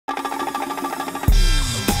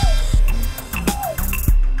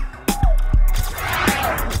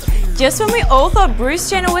Just when we all thought Bruce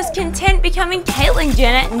Jenner was content becoming Caitlyn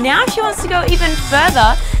Jenner, now she wants to go even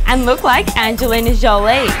further and look like Angelina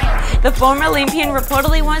Jolie. The former Olympian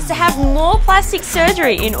reportedly wants to have more plastic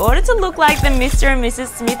surgery in order to look like the Mr. and Mrs.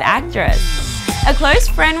 Smith actress. A close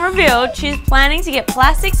friend revealed she's planning to get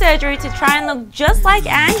plastic surgery to try and look just like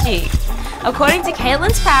Angie. According to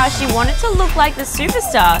Caitlyn's pal, she wanted to look like the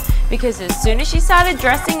superstar because as soon as she started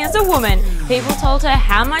dressing as a woman, people told her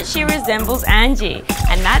how much she resembles Angie,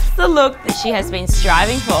 and that's the look that she has been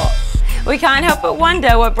striving for. We can't help but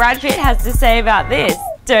wonder what Brad Pitt has to say about this,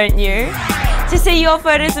 don't you? To see your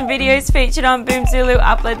photos and videos featured on Boomzulu,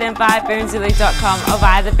 upload them via boomzulu.com or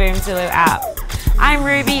via the Boomzulu app. I'm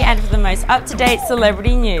Ruby, and for the most up-to-date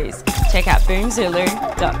celebrity news, check out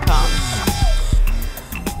boomzulu.com.